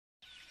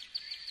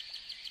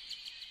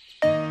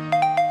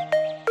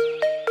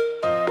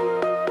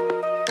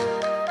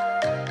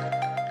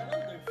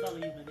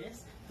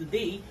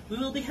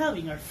will be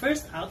having our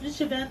first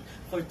outreach event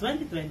for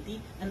 2020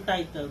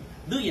 entitled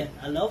Duyan,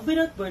 A Love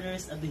Without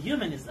Borders at the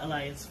Humanist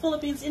Alliance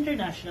Philippines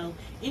International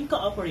in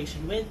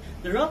cooperation with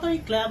the Rotary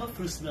Club of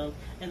Roosevelt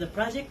and the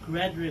Project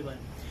Red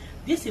Ribbon.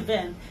 This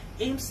event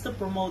aims to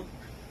promote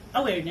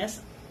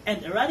awareness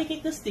and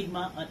eradicate the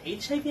stigma on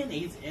HIV and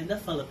AIDS in the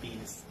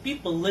Philippines.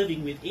 People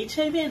living with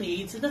HIV and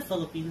AIDS in the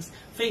Philippines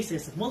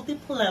faces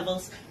multiple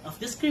levels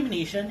of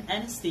discrimination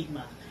and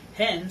stigma.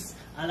 Hence,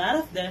 a lot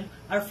of them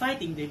are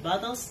fighting their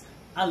battles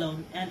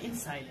alone and in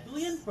silence. The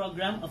Duyan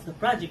program of the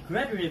Project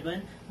Red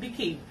Ribbon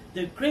became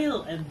the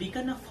cradle and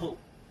beacon of hope.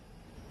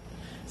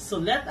 So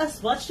let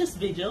us watch this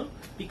video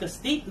because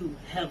they too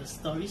have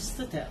stories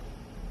to tell.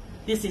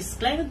 This is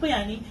Climate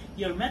Bayani,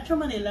 your Metro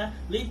Manila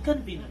lead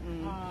convener.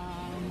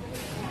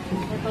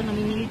 Ito,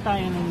 namimili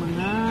tayo ng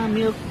mga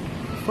milk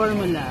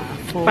formula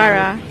for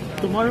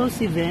tomorrow's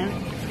event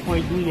for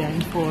Duyan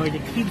for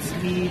the kids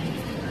with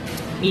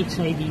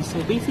HIV.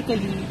 So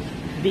basically,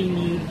 they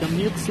need the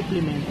milk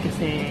supplement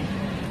kasi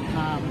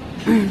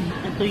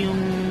ito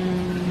yung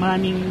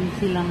maraming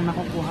silang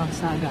nakukuha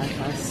sa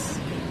gatas.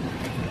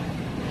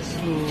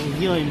 So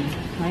yun,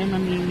 ngayon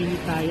namimili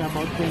tayo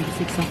about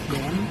 26 of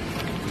them.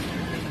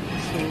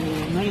 So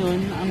ngayon,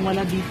 ang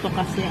wala dito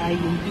kasi ay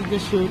yung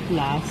Pediasure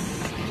Plus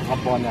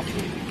Kabona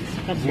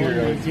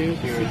 0 to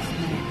 6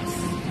 months.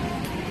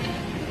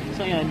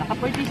 So yun,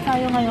 nakapurchase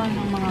tayo ngayon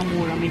ng mga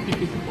mura, may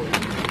tipid po.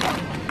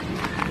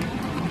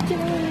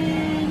 Tcharan!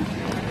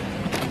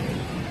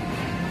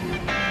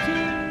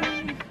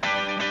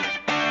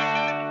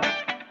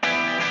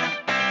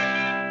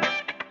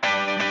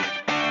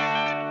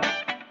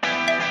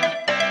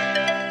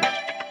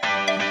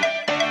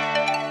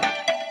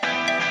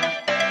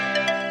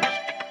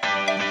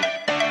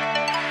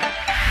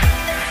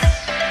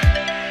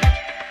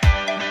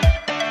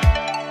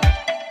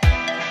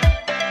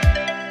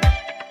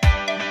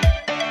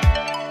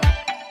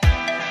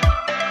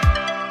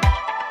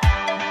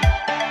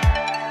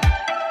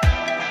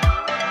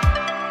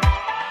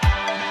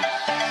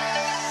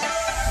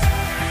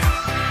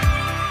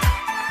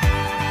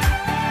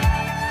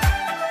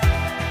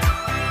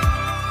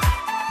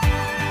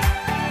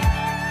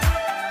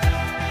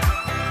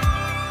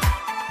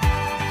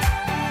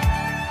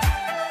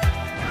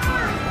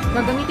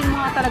 Gagamitin mo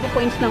nga talaga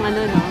points ng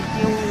ano, no?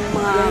 Yung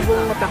mga... Yung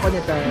buong mata ko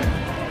nito,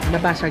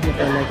 nabasag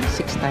nito like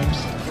 6 times.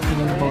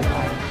 Yun yung both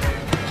eye.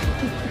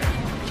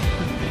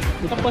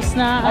 Tapos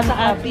na ang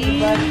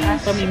ating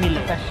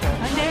pamimili.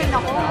 Hindi,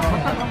 ako.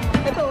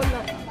 Ito, wala.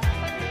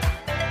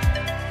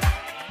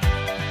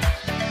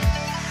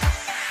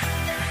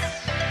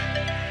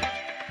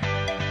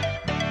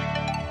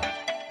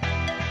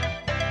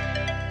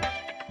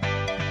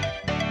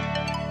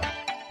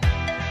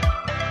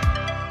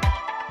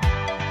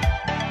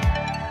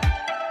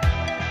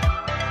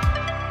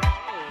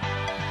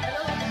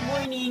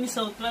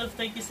 So,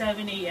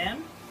 12:37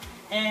 AM.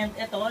 And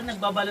ito,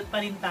 nagbabalot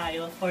pa rin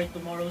tayo for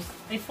tomorrow's,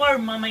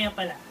 for mamaya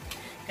pala.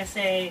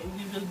 Kasi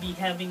we will be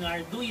having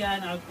our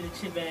Duyan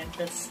outreach event.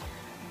 That's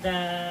the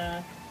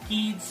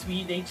kids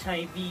with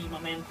HIV,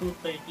 mamayang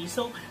 2:30.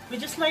 So, we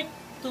just like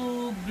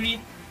to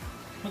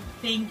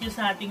thank you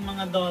sa ating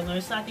mga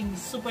donors, sa ating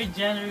super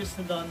generous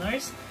na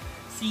donors.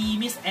 Si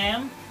Miss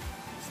M,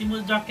 si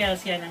Muldra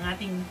Kelsian, ang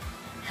ating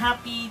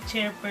happy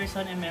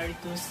chairperson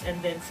emeritus.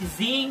 And then si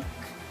Zing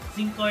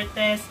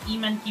Cortez,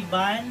 Iman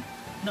Kiban,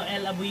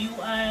 Noel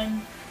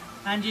Abuyuan,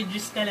 Angie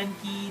Driscoll and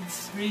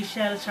Kids,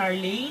 Rachel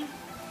Charlene,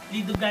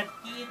 Lido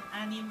Gatkin,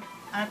 Anim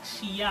at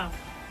Siyang,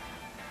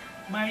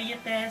 Maria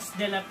Tess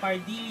de la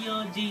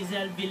Pardillo,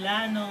 Jazel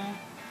Villano,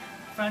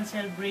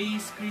 Francel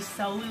Brace, Chris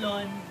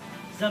Saulon,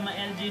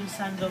 Zamael James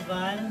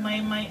Sandoval,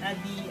 Maymay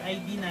Adi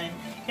Aidinan.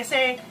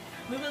 Kasi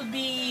we will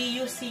be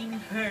using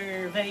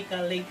her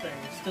vehicle later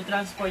to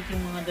transport yung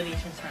mga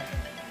donations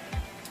natin.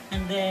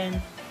 And then,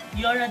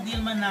 Yora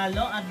Dil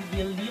Manalo,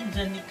 Abigail Lim,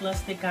 John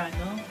Nicholas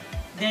Tecano,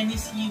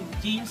 Dennis Yu,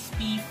 James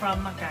P.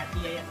 from Makati.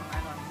 Ayan,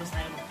 basta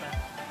tayo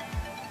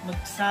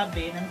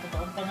magsabi ng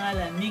totoong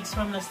pangalan. Mix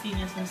from Las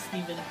Piñas and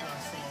Steven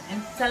Across.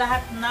 And sa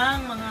lahat ng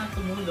mga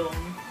tumulong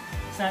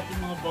sa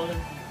ating mga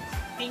volunteers.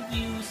 Thank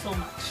you so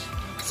much.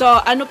 So,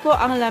 ano po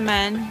ang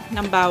laman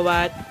ng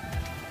bawat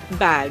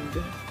bag?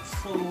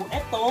 So,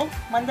 eto,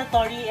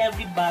 mandatory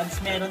every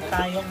bags, meron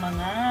tayong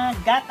mga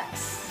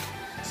gatas.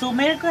 So,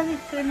 meron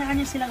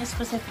kanya silang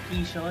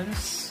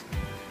specifications.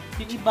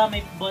 Yung iba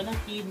may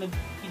Bonakid, may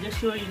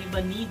Pediasure, yung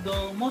iba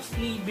Nido,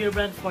 mostly beer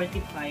brand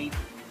fortified.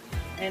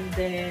 And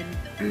then,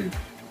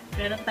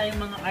 meron tayong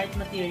mga art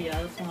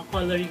materials, mga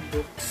coloring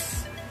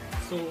books.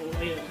 So,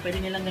 ayun, pwede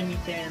nilang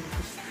gamitin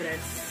to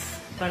stress,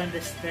 parang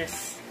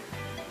stress.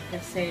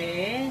 Kasi,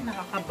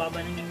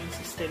 nakakababa ng immune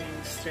system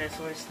yung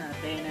stressors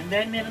natin. And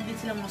then, meron din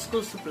silang mga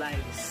school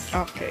supplies.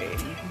 Okay.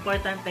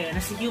 Importante yun.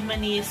 As a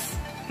humanist,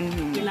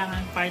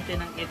 kailangan parte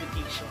ng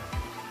education.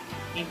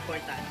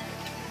 Importante.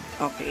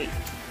 Okay.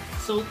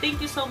 So, thank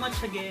you so much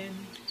again.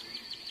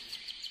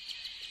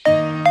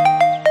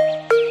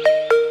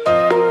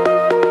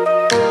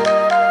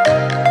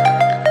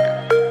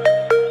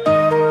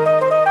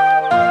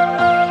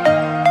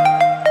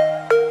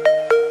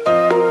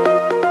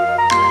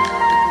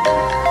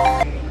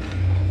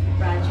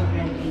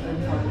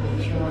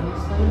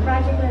 Yung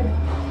Project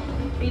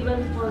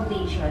Ribbon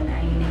Foundation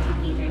ay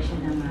nag-cater siya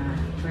ng mga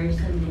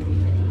person living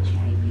with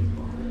HIV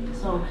po.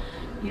 So,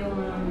 yung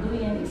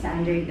Duyan is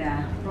under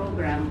the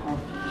program of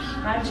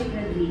Project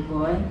Red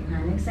Ribbon.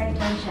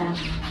 Nag-start lang siya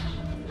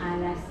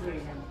last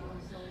year lang po.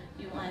 So,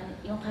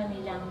 yung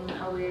kanilang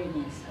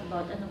awareness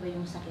about ano ba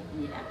yung sakit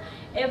nila.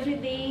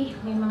 Everyday,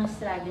 may mga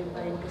struggle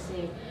pa rin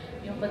kasi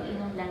yung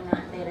pag-inom lang ng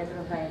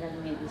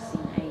antiretroviral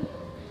medicine ay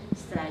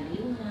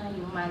struggling na,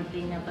 yung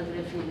monthly na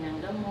pag-refill ng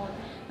gamot,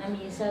 na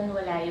minsan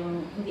wala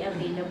yung, hindi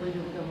available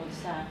yung gamot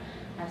sa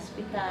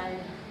hospital,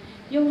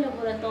 yung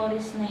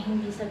laboratories na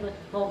hindi sagot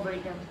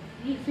covered ng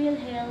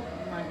PhilHealth,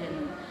 mga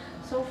ganun.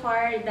 So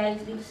far, dahil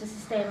dito sa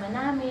sistema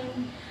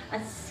namin, at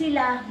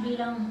sila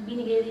bilang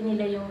binigay rin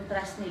nila yung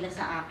trust nila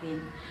sa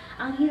akin,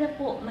 ang hirap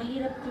po,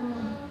 mahirap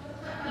yung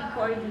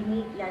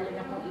i-coordinate, lalo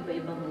na kung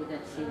iba-ibang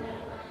lugar sila.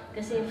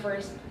 Kasi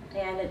first,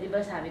 kaya di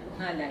ba sabi ko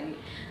nga lagi,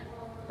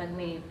 pag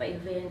may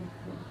pa-event,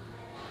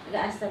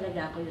 nag-aas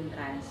talaga ako yung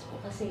transpo.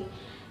 Kasi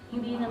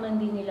hindi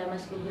naman din nila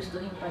mas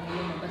gugustuhin pag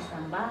lumabas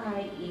ng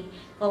bahay,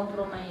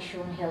 i-compromise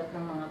yung health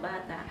ng mga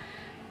bata.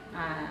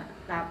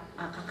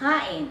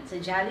 Kakain sa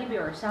Jollibee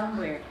or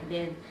somewhere,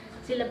 then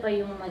sila pa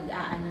yung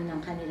mag-aano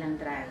ng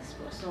kanilang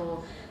transpo.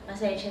 So,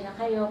 pasensya na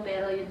kayo,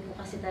 pero yun po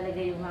kasi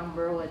talaga yung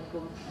number one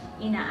kung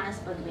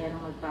inaas pag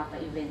merong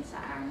magpapa-event sa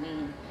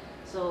amin.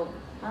 So,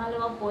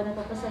 pangalawa po,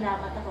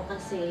 nagpapasalamat ako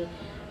kasi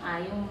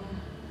yung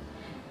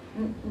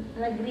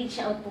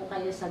nag-reach out po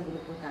kayo sa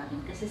grupo namin.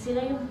 Kasi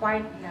sila yung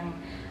part ng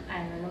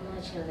mga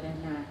children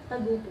na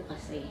tagupo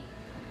kasi.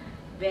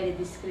 Very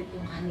discreet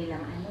yung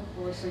kanilang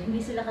po. So, hindi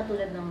sila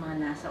katulad ng mga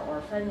nasa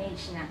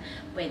orphanage na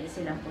pwede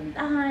silang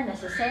puntahan,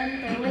 nasa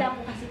center. Wala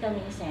po kasi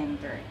kaming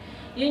center.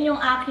 Yun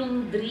yung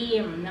aking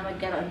dream na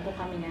magkaroon po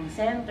kami ng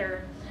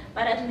center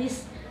para at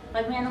least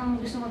pag may anong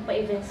gusto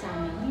magpa-event sa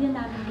amin, hindi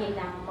na namin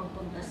kailangan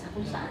magpunta sa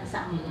kung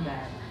saan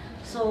lugar.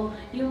 So,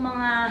 yung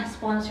mga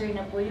sponsor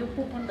na po, yung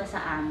pupunta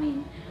sa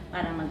amin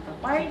para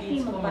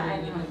magpa-party,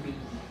 magpa-ano.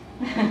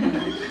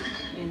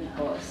 Yun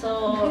po.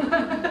 So,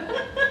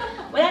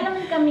 wala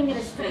naman kaming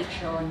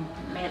restriction.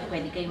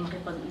 Pwede kayong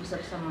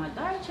makipag-usap sa mga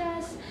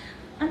darchas.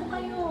 Ano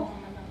kayo?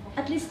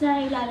 At least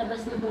na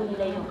ilalabas na po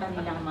nila yung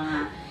kanilang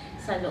mga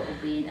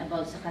saloobin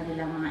about sa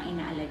kanilang mga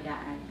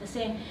inaalagaan.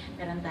 Kasi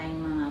meron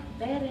tayong mga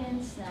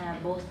parents na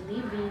both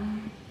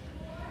living,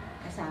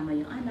 kasama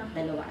yung anak,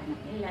 dalawa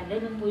anak nila.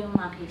 Ganun po yung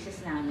mga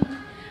cases namin.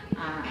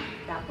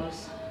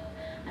 Tapos,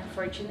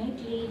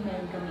 unfortunately,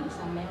 meron kami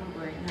isang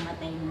member na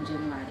namatay noong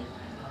January.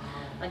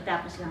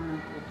 Pagtapos lang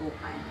ng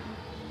putukan.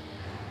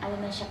 Ano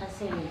na siya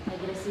kasi,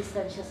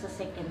 nag-resistant siya sa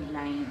second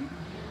line.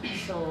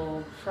 So,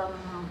 from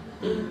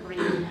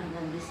April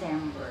hanggang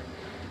December,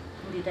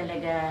 hindi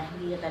talaga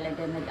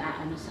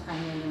nag-aano sa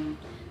kanya yung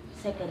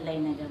second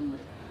line na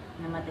gamot.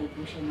 Namatay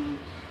po siya ng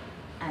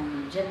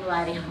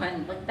January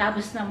 1.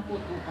 Pagtapos ng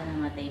putukan,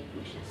 namatay po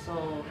siya. So,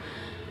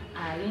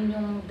 yun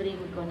yung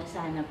dream ko na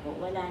sana po,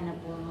 wala na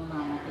po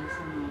mamamatay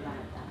sa mga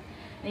bata.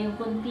 Na yung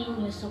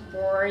continuous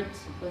support,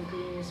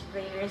 continuous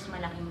prayers,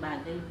 malaking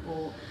bagay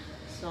po.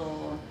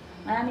 So,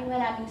 maraming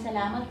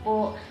salamat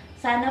po.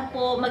 Sana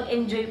po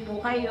mag-enjoy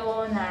po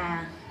kayo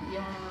na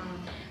yung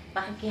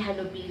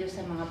pakikihalubilo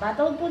sa mga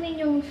bata. Huwag po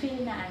ninyong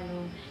feel na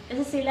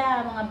kasi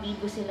sila, mga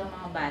bibo sila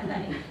mga bata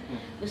eh.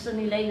 Gusto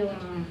nila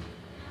yung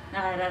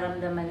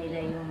nararamdaman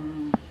nila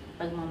yung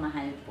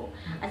pagmamahal po.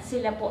 At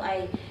sila po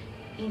ay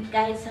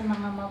kahit sa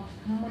mga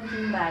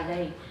munting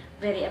bagay,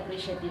 very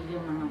appreciative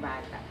yung mga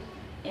bata.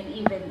 And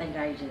even the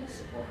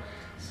guardians po.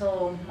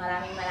 So,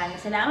 maraming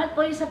salamat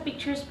po yung sa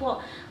pictures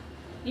po.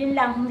 Yun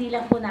lang, hindi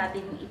lang po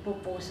natin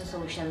ipopost sa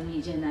social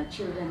media na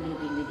children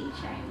living with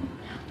HIV.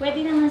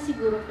 Pwede naman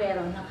siguro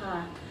pero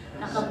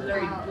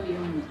naka-blurred po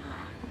yung mukha.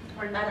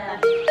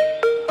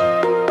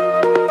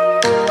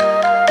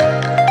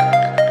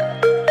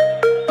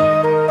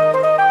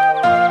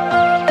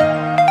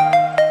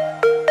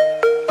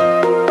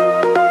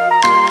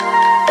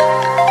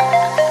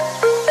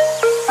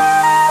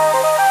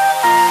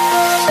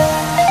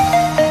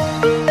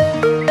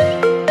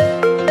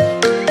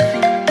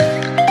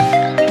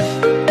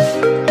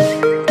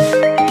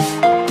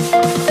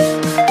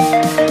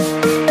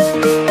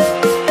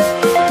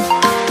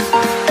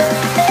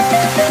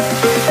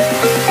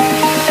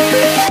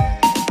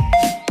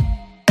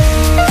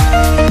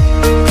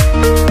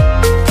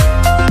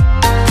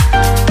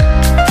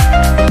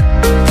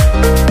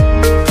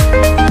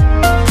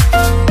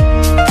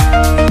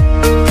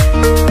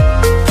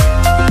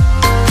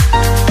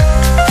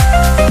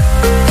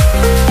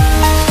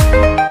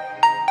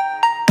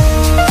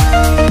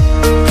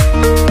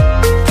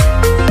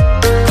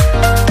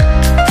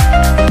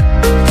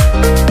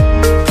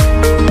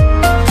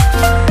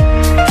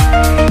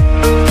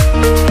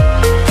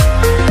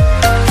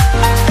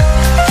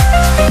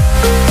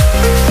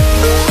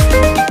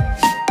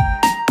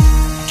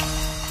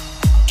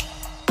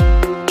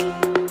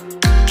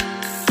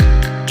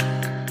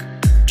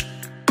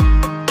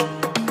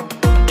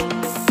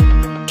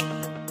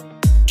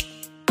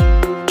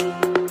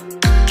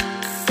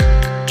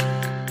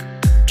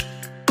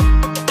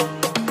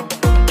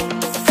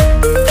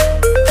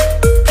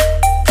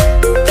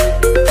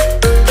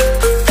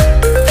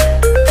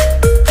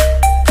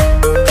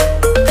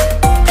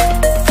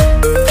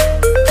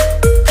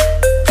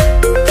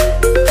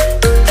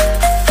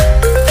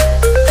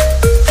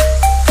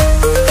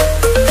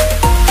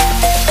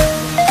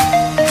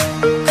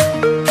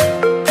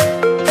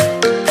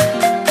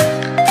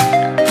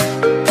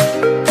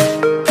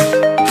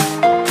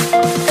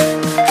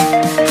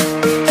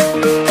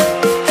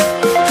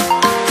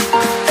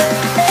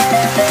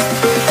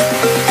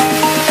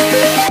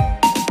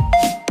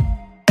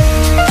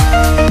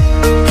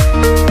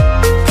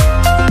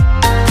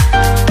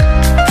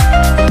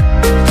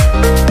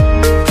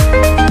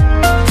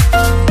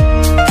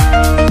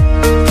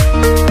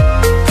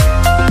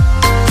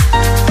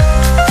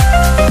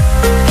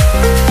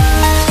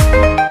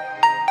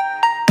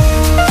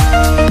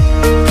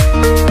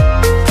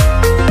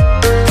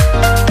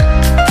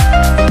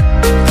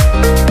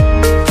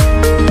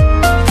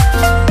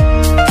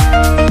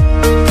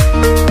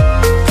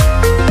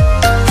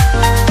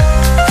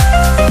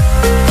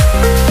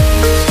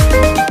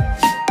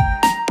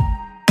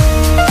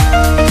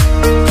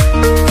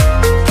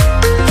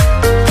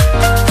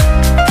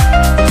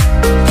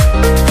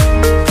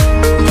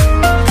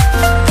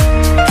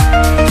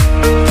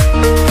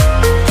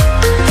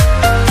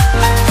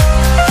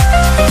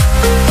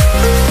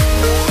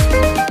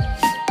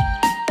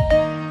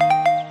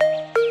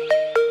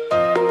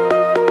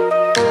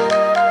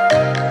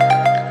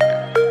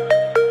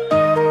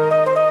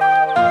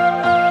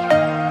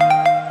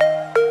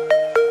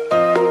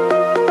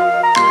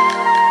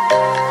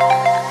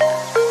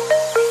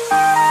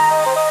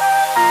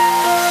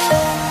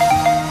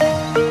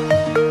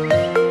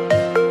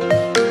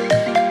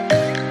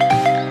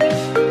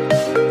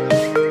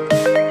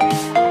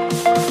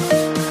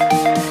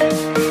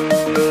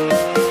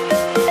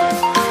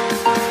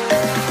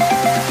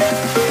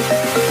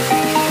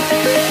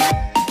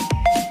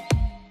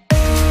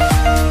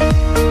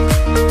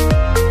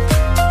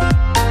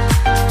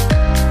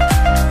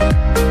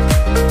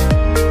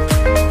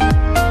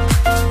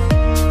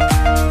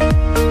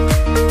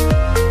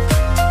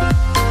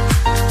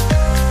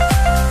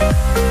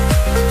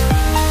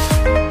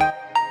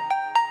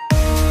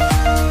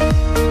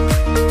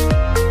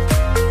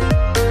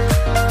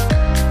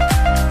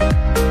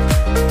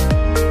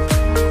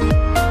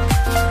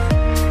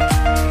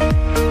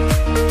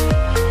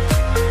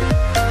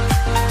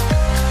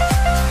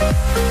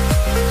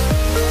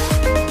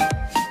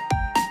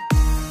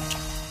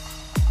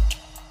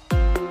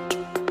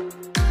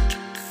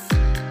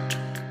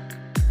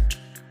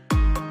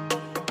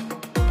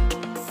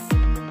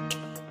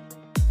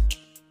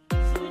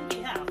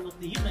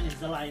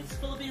 Humanities Alliance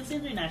Philippines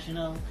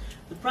International,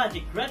 the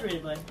Project Red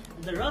Ribbon,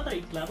 and the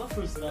Rotary Club of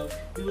Roosevelt,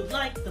 we would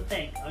like to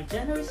thank our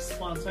generous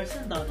sponsors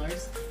and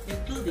donors,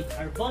 including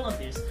our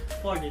volunteers,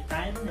 for their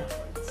time and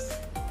efforts.